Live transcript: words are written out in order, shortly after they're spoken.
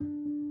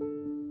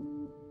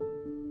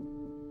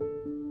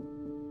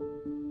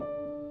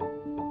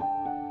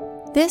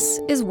This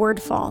is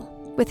Wordfall,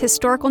 with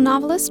historical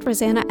novelist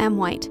Rosanna M.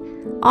 White,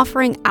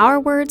 offering our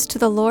words to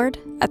the Lord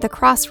at the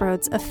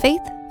crossroads of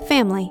faith,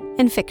 family,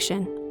 and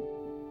fiction.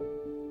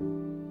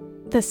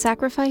 The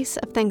Sacrifice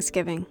of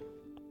Thanksgiving.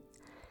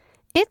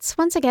 It's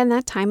once again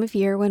that time of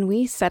year when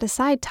we set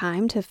aside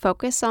time to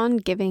focus on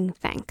giving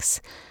thanks.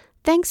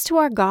 Thanks to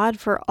our God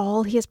for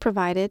all He has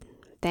provided.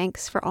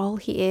 Thanks for all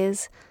He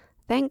is.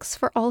 Thanks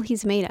for all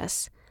He's made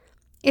us.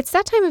 It's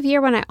that time of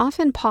year when I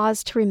often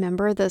pause to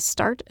remember the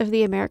start of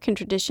the American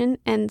tradition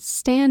and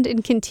stand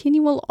in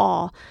continual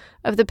awe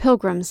of the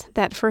pilgrims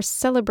that first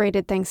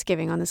celebrated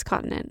Thanksgiving on this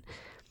continent,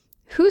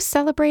 who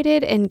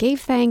celebrated and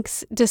gave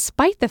thanks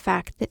despite the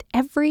fact that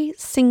every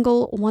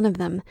single one of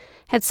them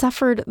had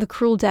suffered the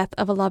cruel death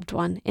of a loved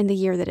one in the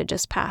year that had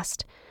just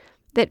passed,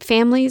 that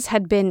families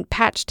had been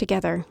patched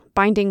together,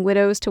 binding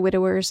widows to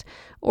widowers,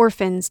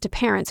 orphans to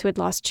parents who had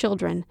lost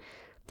children,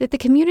 that the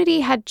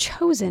community had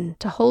chosen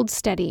to hold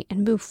steady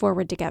and move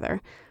forward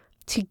together,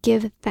 to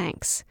give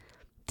thanks,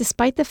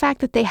 despite the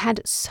fact that they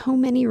had so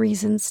many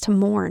reasons to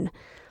mourn,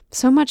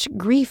 so much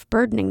grief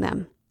burdening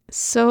them,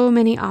 so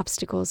many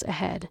obstacles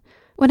ahead.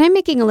 When I'm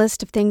making a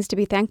list of things to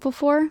be thankful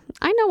for,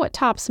 I know what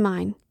tops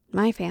mine.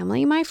 My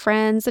family, my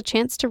friends, a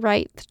chance to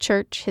write, the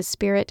church, His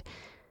Spirit.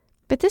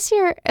 But this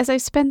year, as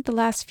I've spent the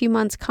last few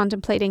months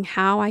contemplating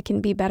how I can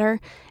be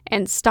better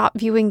and stop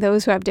viewing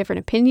those who have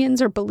different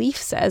opinions or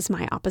beliefs as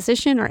my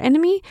opposition or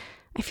enemy,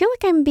 I feel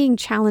like I'm being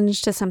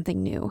challenged to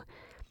something new.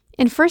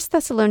 In 1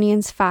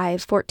 Thessalonians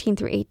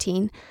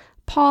 5:14-18,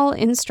 Paul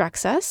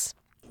instructs us,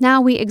 "Now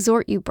we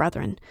exhort you,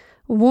 brethren,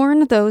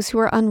 warn those who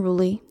are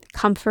unruly,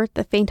 comfort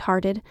the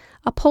faint-hearted,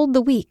 uphold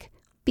the weak,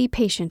 be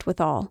patient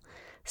with all.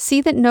 See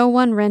that no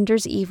one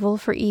renders evil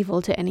for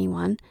evil to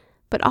anyone,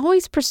 but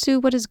always pursue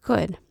what is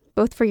good,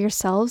 both for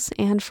yourselves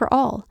and for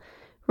all.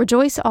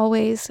 Rejoice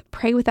always,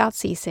 pray without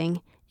ceasing,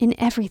 in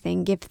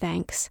everything give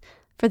thanks,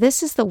 for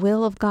this is the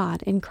will of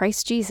God in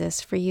Christ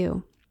Jesus for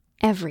you."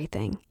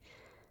 Everything.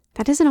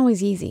 That isn't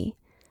always easy,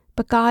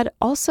 but God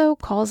also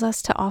calls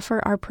us to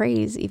offer our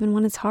praise even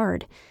when it's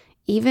hard,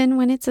 even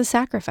when it's a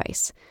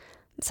sacrifice.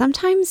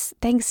 Sometimes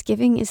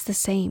Thanksgiving is the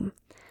same.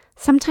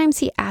 Sometimes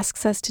He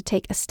asks us to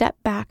take a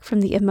step back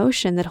from the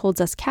emotion that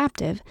holds us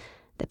captive,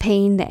 the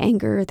pain, the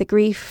anger, the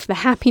grief, the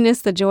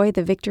happiness, the joy,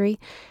 the victory,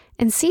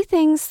 and see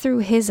things through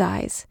His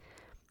eyes.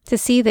 To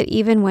see that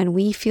even when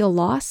we feel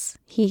loss,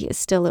 He is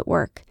still at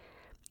work.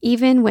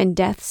 Even when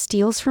death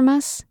steals from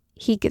us,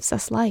 He gives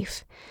us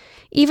life.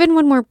 Even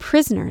when we're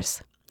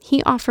prisoners,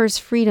 He offers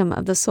freedom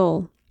of the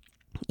soul.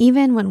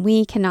 Even when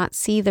we cannot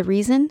see the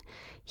reason,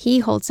 He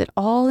holds it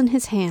all in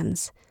His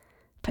hands.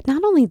 But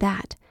not only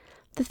that,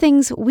 the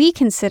things we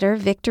consider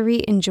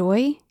victory and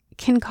joy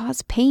can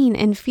cause pain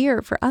and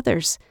fear for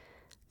others.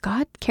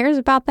 God cares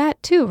about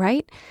that too,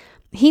 right?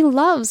 He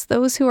loves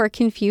those who are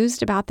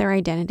confused about their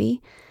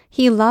identity.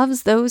 He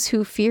loves those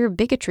who fear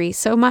bigotry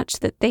so much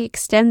that they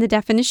extend the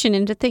definition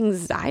into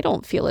things I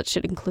don't feel it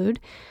should include.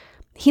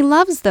 He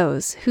loves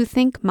those who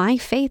think my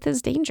faith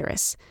is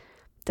dangerous.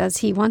 Does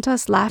He want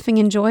us laughing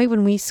in joy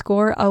when we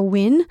score a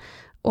win,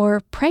 or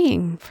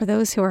praying for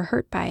those who are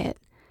hurt by it?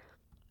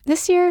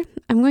 This year,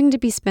 I'm going to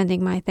be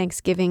spending my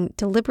Thanksgiving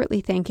deliberately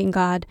thanking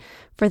God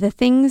for the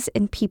things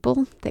and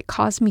people that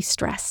cause me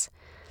stress.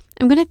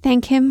 I'm going to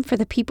thank Him for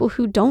the people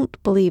who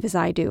don't believe as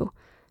I do,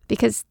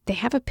 because they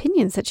have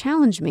opinions that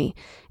challenge me,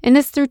 and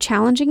it's through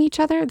challenging each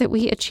other that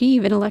we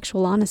achieve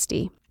intellectual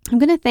honesty. I'm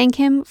going to thank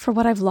Him for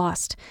what I've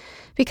lost,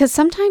 because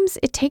sometimes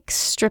it takes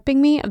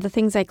stripping me of the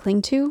things I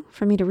cling to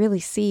for me to really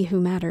see who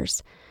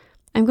matters.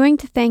 I'm going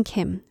to thank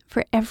Him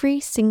for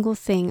every single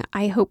thing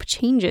I hope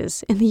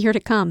changes in the year to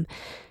come,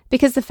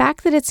 because the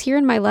fact that it's here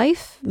in my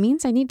life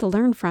means I need to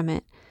learn from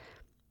it.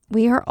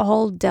 We are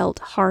all dealt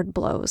hard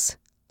blows.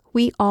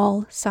 We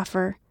all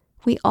suffer.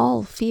 We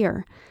all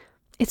fear.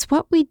 It's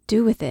what we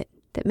do with it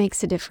that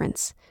makes a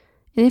difference.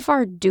 And if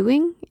our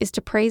doing is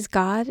to praise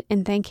God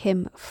and thank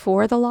Him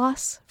for the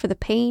loss, for the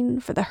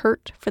pain, for the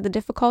hurt, for the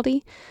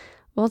difficulty,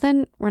 well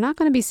then we're not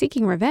going to be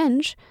seeking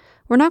revenge.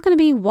 We're not going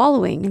to be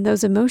wallowing in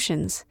those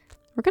emotions.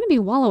 We're going to be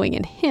wallowing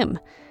in Him.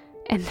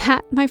 And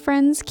that, my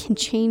friends, can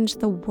change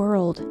the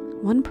world,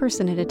 one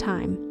person at a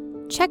time.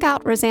 Check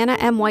out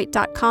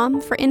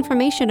RosannaMWhite.com for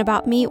information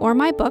about me or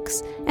my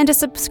books, and to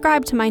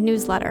subscribe to my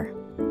newsletter.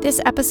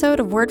 This episode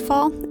of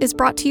Wordfall is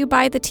brought to you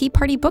by the Tea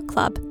Party Book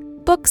Club.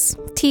 Books,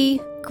 tea,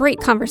 great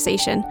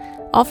conversation,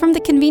 all from the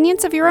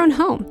convenience of your own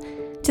home.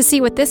 To see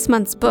what this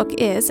month's book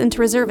is and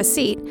to reserve a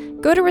seat,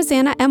 go to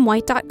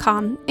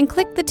RosannaMWhite.com and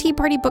click the Tea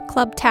Party Book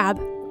Club tab,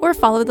 or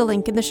follow the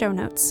link in the show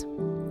notes.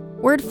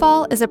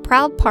 Wordfall is a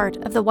proud part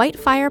of the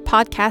Whitefire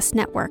Podcast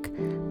Network.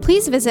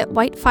 Please visit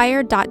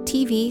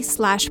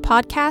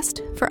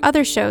whitefire.tv/podcast for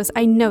other shows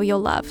I know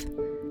you'll love.